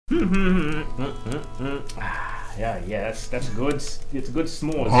Yeah, that's good. It's good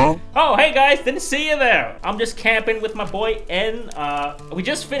s'mores. Huh? Oh, hey guys, didn't see you there. I'm just camping with my boy N. We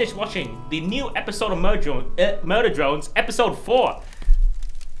just finished watching the new episode of Murder Drones, episode 4.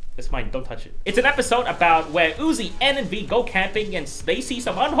 That's mine, don't touch it. It's an episode about where Uzi, N, and V go camping and they see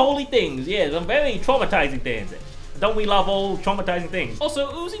some unholy things. Yeah, some very traumatizing things. Don't we love all traumatizing things?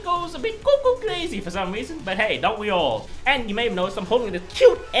 Also, Uzi goes a bit cuckoo crazy for some reason, but hey, don't we all? And you may have noticed I'm holding this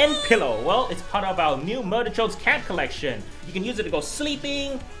cute N pillow. Well, it's part of our new Murder Drones camp collection. You can use it to go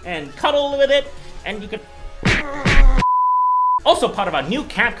sleeping and cuddle with it, and you can... Also part of our new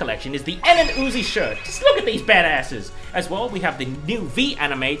camp collection is the N and Uzi shirt. Just look at these badasses. As well, we have the new V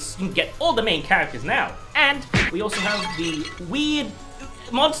animates. You can get all the main characters now. And we also have the weird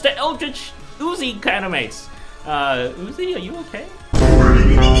monster eldritch Uzi animates. Uzi, are you okay?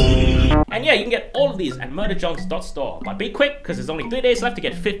 And yeah, you can get all of these at murderjones.store. But be quick, because there's only 3 days left to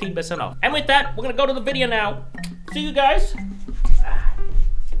get 15% off. And with that, we're gonna go to the video now. See you guys.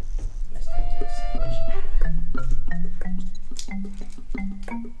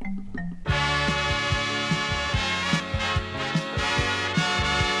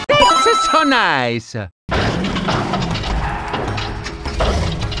 This is so nice.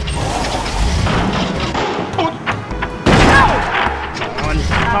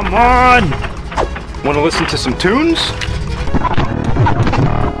 Come on! Want to listen to some tunes?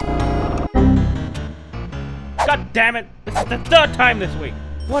 God damn it! This is the 3rd time this week.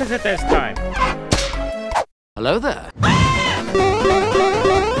 What is it this time? Hello there.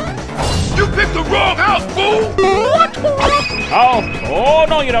 You picked the wrong house, fool! What? Oh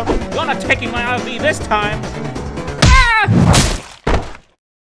no you don't. You're not taking my RV this time. Ah!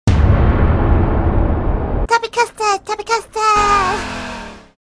 Tappy custard! Tappy custard!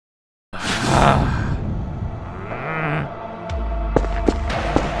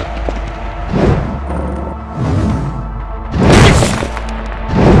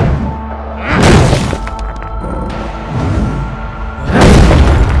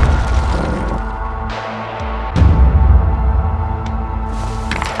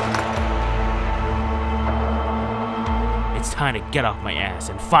 It's time to get off my ass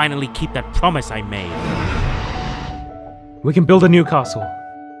and finally keep that promise I made. We can build a new castle.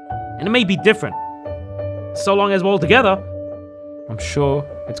 And it may be different. So long as we're all together, I'm sure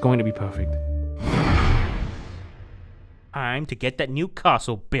it's going to be perfect. Time to get that new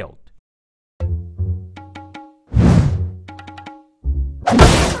castle built.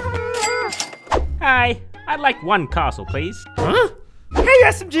 Hi, I'd like 1 castle, please. Huh? Hey,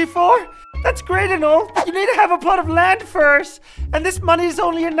 SMG4! That's great and all, but you need to have a plot of land first. And this money is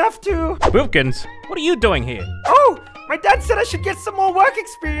only enough to... Wilkins, what are you doing here? Oh! My dad said I should get some more work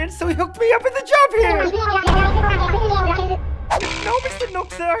experience, so he hooked me up with a job here! No, Mr.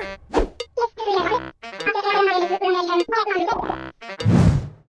 Nook, sir!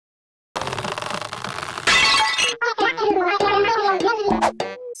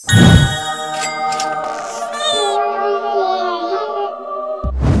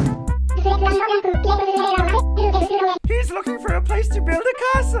 He's looking for a place to build a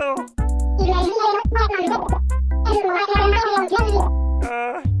castle!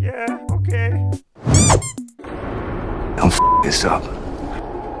 Yeah, okay. Don't f this up.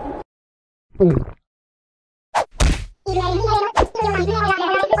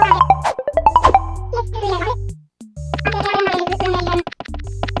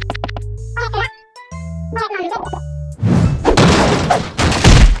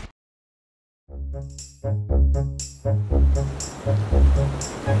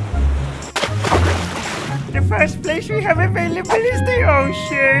 The first place we have available is the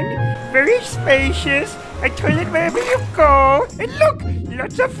ocean. Very spacious, a toilet wherever you go. And look,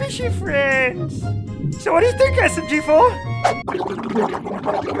 lots of fishy friends. So what do you think, SMG4?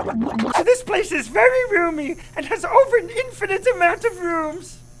 So this place is very roomy and has over an infinite amount of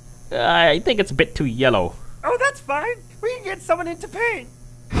rooms. I think it's a bit too yellow. Oh, that's fine. We can get someone in to paint.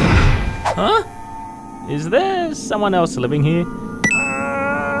 Huh? Is there someone else living here?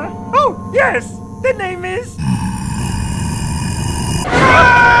 Oh, yes. The name is...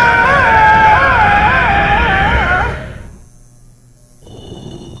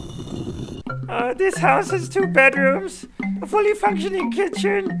 This house has 2 bedrooms, a fully functioning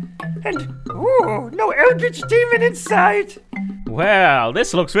kitchen, and, ooh, no eldritch demon in sight. Well,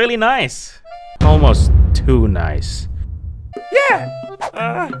 this looks really nice. Almost too nice. Yeah.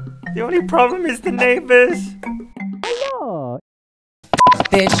 The only problem is the neighbors. Hello.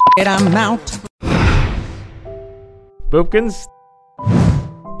 This shit, I'm out. Boopkins?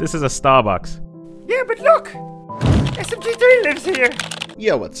 This is a Starbucks. Yeah, but look! SMG3 lives here.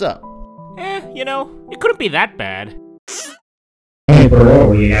 Yo, what's up? You know, it couldn't be that bad. Hey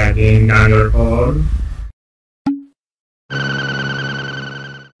bro, we are getting down your phone.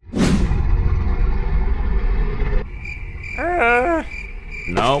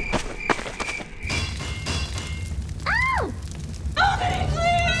 Nope.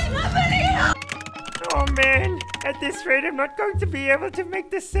 Oh man, at this rate I'm not going to be able to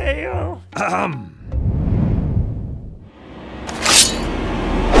make the sale.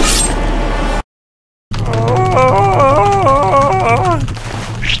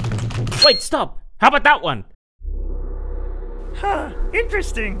 Wait, stop! How about that one? Huh,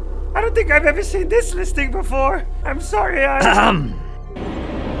 interesting. I don't think I've ever seen this listing before. I'm sorry, I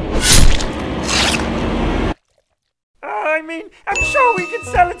mean, I'm sure we can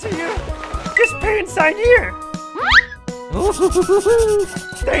sell it to you. Just pay and sign here.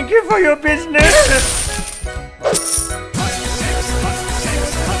 Thank you for your business.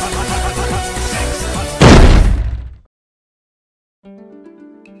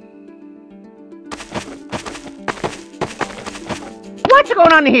 What's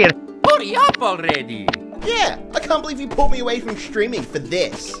going on here? Hurry up already! Yeah, I can't believe you pulled me away from streaming for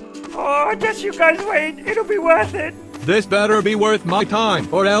this. Oh, just you guys wait. It'll be worth it. This better be worth my time,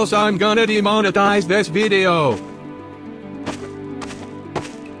 or else I'm gonna demonetize this video.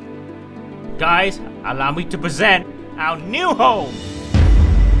 Guys, allow me to present our new home.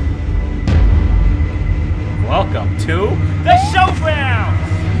 Welcome to the showground.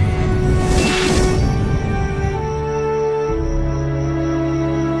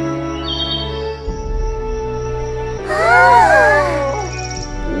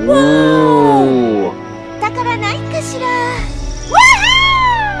 Whoa! 宝ないかしら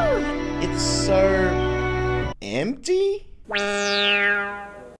Woohoo! It's so empty?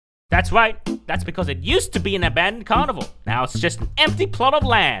 That's right. That's because it used to be an abandoned carnival. Now it's just an empty plot of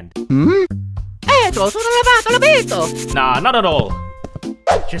land. Sono lavato! Nah, not at all.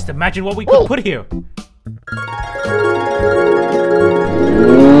 Just imagine what we could put here.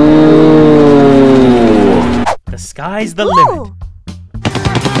 The sky's the limit.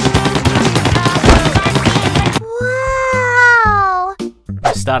 Wow!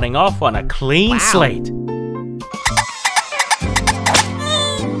 We're starting off on a clean slate.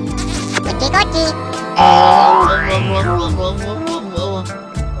 Gochi gochi!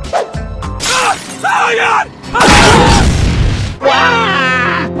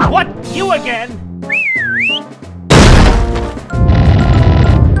 What? You again?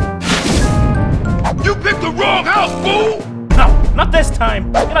 You picked the wrong house, fool! No, not this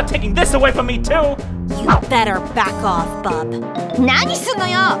time. You're not taking this away from me too. You better back off, bub. 何すんの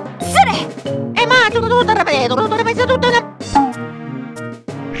よ失礼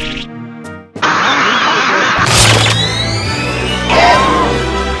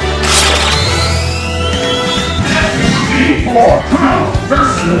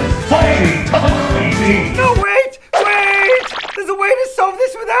No, wait! Wait! There's a way to solve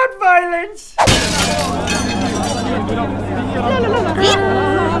this without violence.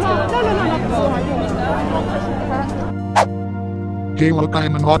 Hey look,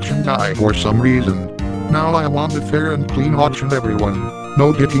 I'm an auction guy for some reason. Now I want a fair and clean auction, everyone.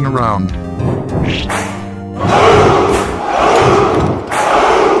 No dicking around. 3, 2,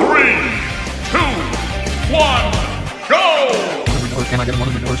 1, go! Can I get one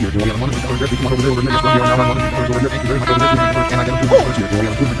of the doors here? Do we have one of the doors? Everyone over there, over there, now I'm one of the doors over there. Thank you very much. Over there, can I get two doors here? Do we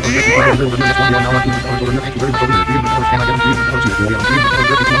have two doors? Everyone over there, over there, now I'm two doors over there. Thank you very much. Over there, can I get two doors here? Do we have two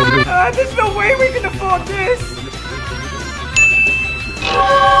doors? Everyone over there. There's no way we can afford this.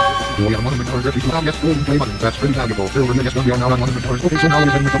 Do we have one of the doors? Everyone, yes, golden play buttons. That's pretty valuable. Silver, yes, we are now on one of the doors. Okay, so now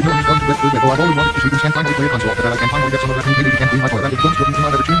we're going to go to the best I've only wanted to see this can't find a player console, but I can finally get some of that. Maybe you can't be my toy. That is close to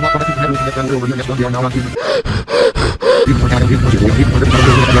not ever change. What can never get that over? Yes, we are now on two.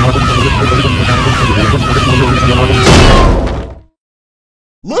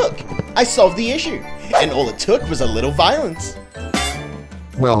 Look! I solved the issue, and all it took was a little violence.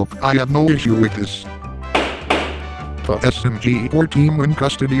 Well, I have no issue with this. The SMG4 team win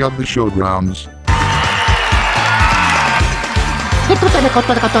custody of the showgrounds.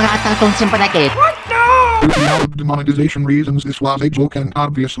 What? No! Due to demonetization reasons, this was a joke, and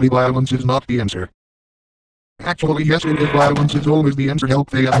obviously violence is not the answer. Actually, yes, it is. Violence is always the answer.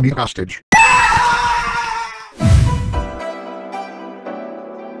 Help, they have me hostage.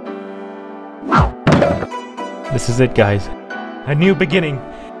 This is it, guys. A new beginning.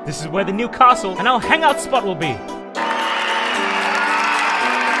 This is where the new castle and our hangout spot will be.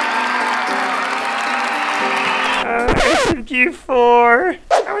 SMG4.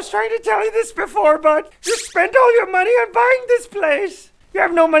 I was trying to tell you this before, but you spent all your money on buying this place. You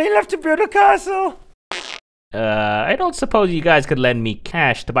have no money left to build a castle. I don't suppose you guys could lend me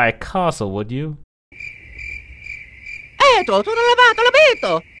cash to buy a castle, would you? Eto, sono lavato,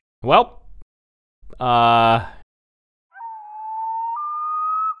 l'abito. Well,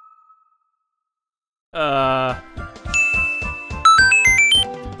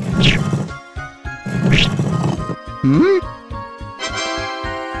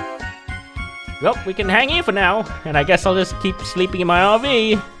 Well, we can hang here for now, and I guess I'll just keep sleeping in my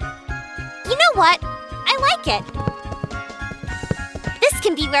RV. You know what? I like it. This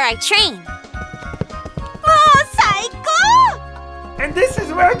can be where I train. Oh, psycho! And this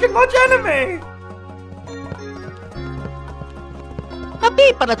is where I can watch anime.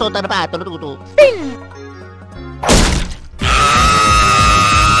 Happy para to tarbato tutu.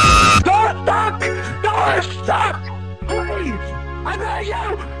 Door stuck! Door stuck! Please! I beg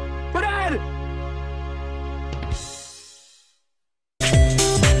you!